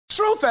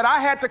Truth that I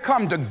had to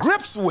come to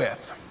grips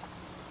with,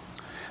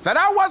 that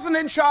I wasn't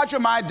in charge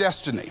of my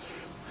destiny.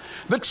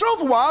 The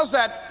truth was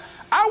that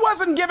I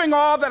wasn't giving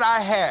all that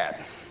I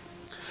had.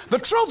 The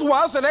truth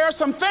was that there are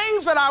some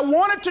things that I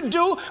wanted to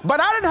do,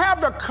 but I didn't have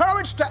the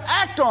courage to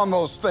act on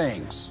those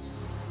things.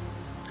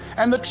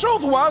 And the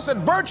truth was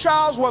that Bert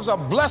Childs was a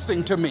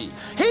blessing to me.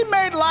 He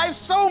made life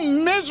so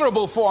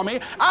miserable for me,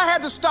 I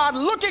had to start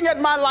looking at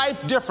my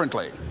life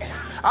differently.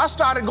 I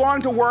started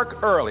going to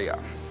work earlier.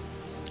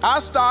 I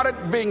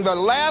started being the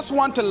last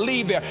one to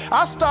leave there.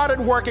 I started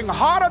working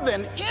harder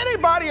than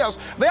anybody else.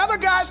 The other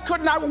guys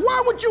could not.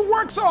 Why would you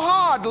work so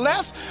hard,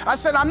 Les? I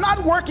said, I'm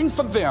not working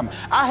for them.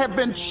 I have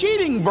been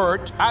cheating,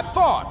 Bert, I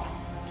thought.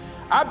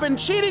 I've been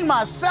cheating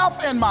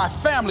myself and my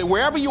family.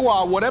 Wherever you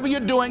are, whatever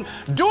you're doing,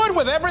 do it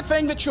with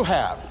everything that you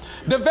have.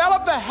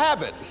 Develop the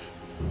habit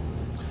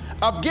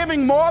of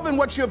giving more than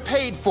what you're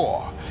paid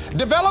for.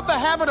 Develop the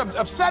habit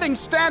of setting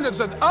standards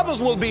that others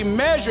will be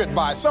measured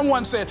by.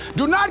 Someone said,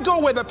 do not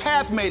go where the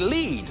path may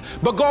lead,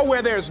 but go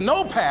where there's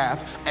no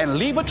path and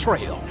leave a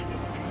trail.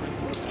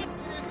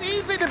 It's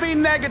easy to be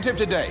negative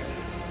today.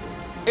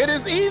 It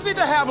is easy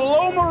to have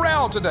low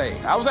morale today.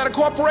 I was at a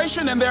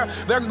corporation and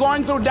they're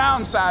going through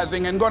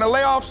downsizing and going to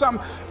lay off some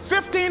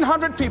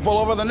 1,500 people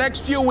over the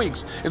next few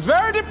weeks. It's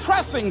very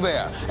depressing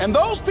there. And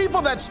those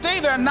people that stay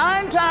there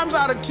 9 times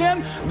out of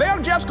 10, they're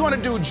just going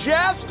to do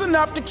just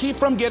enough to keep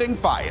from getting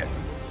fired.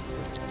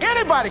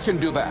 Anybody can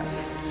do that.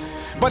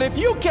 But if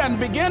you can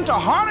begin to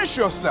harness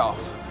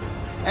yourself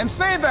and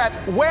say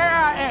that where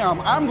I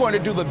am, I'm going to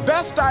do the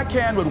best I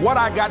can with what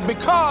I got,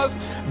 because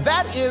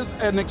that is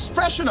an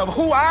expression of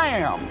who I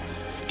am.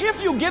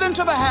 If you get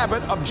into the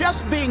habit of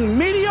just being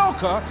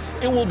mediocre,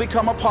 it will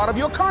become a part of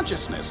your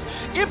consciousness.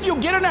 If you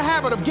get in the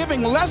habit of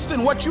giving less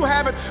than what you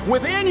have it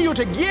within you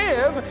to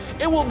give,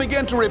 it will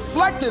begin to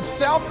reflect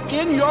itself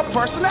in your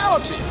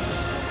personality.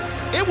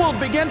 It will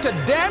begin to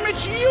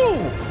damage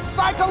you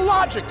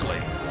psychologically.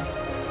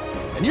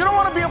 And you don't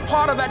want to be a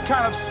part of that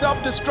kind of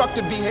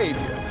self-destructive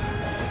behavior.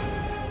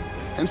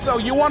 And so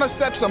you want to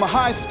set some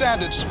high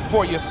standards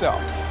for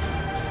yourself.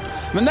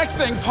 The next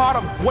thing, part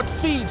of what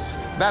feeds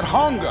that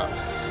hunger,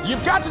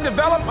 you've got to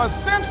develop a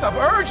sense of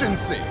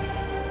urgency.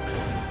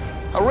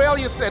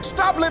 Aurelia said,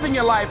 stop living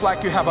your life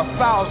like you have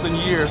 1,000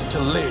 years to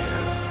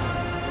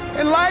live.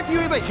 In life,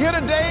 you're either here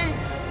today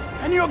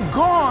and you're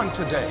gone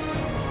today.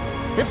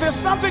 If there's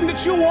something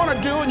that you want to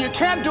do and you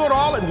can't do it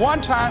all at one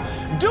time,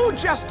 do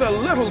just a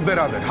little bit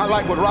of it. I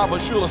like what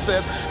Robert Schuller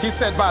says. He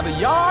said, by the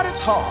yard it's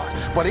hard,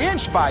 but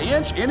inch by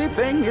inch,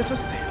 anything is a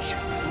cinch.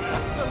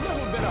 Just a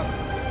little bit of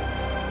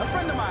it. A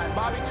friend of mine,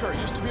 Bobby Kerr,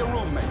 used to be a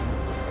roommate.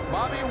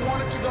 Bobby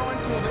wanted to go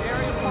into the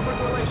area of public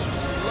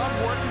relations. He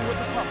loved working with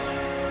the public.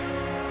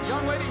 A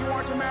young lady he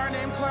wanted to marry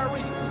named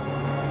Clarice.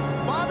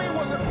 Bobby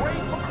was a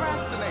great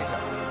procrastinator.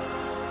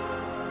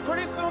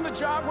 Pretty soon, the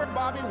job where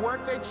Bobby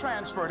worked, they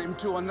transferred him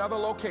to another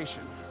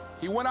location.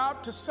 He went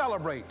out to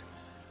celebrate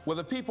with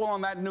the people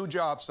on that new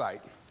job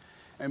site.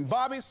 And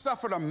Bobby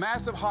suffered a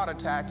massive heart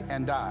attack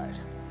and died.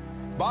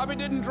 Bobby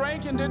didn't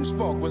drink and didn't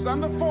smoke, was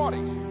under 40,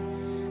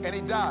 and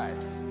he died.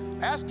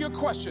 Ask your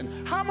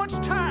question, how much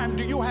time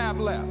do you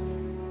have left?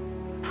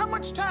 How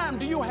much time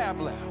do you have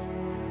left?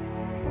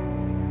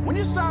 When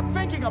you start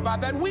thinking about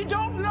that, we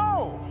don't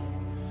know.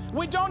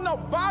 We don't know.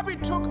 Bobby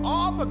took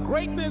all the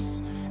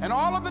greatness and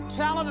all of the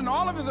talent and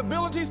all of his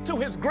abilities to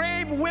his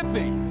grave with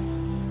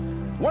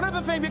him. One of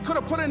the things he could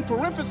have put in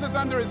parentheses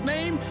under his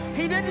name,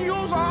 he didn't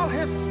use all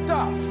his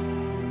stuff.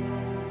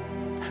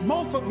 And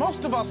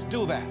most of us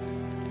do that.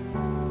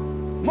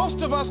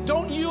 Most of us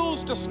don't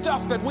use the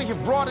stuff that we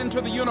have brought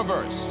into the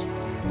universe.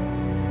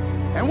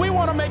 And we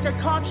want to make a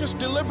conscious,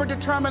 deliberate,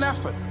 determined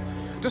effort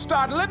to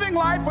start living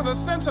life with a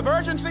sense of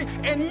urgency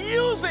and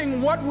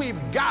using what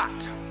we've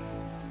got.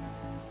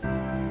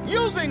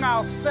 Using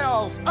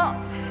ourselves up.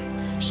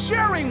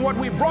 Sharing what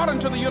we brought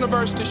into the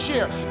universe to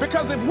share.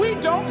 Because if we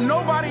don't,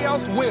 nobody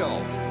else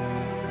will.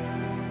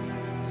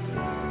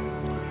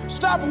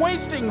 Stop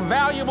wasting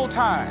valuable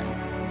time.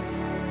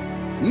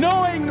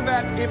 Knowing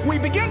that if we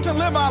begin to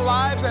live our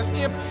lives as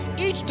if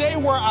each day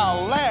were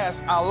our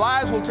last, our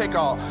lives will take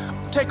on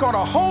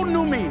a whole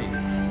new meaning.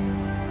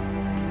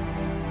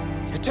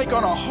 It take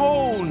on a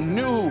whole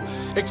new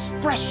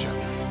expression.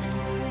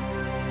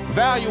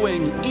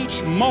 Valuing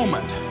each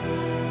moment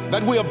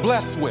that we are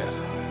blessed with.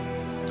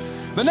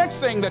 The next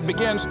thing that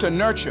begins to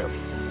nurture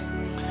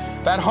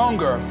that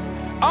hunger,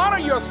 honor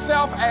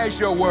yourself as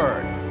your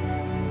word.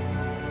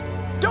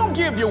 Don't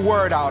give your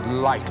word out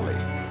lightly.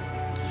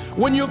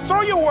 When you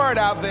throw your word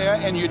out there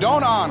and you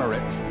don't honor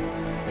it,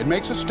 it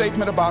makes a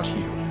statement about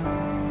you.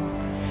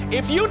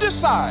 If you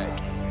decide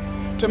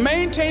to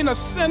maintain a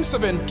sense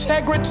of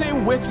integrity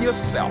with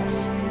yourself,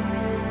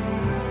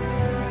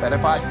 that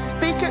if I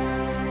speak it,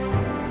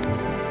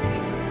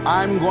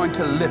 I'm going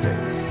to live it.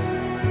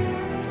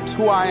 It's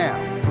who I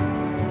am.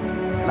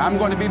 And I'm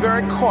going to be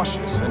very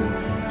cautious in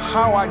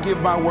how I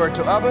give my word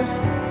to others,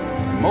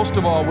 and most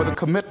of all with the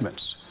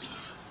commitments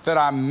that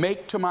I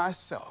make to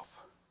myself.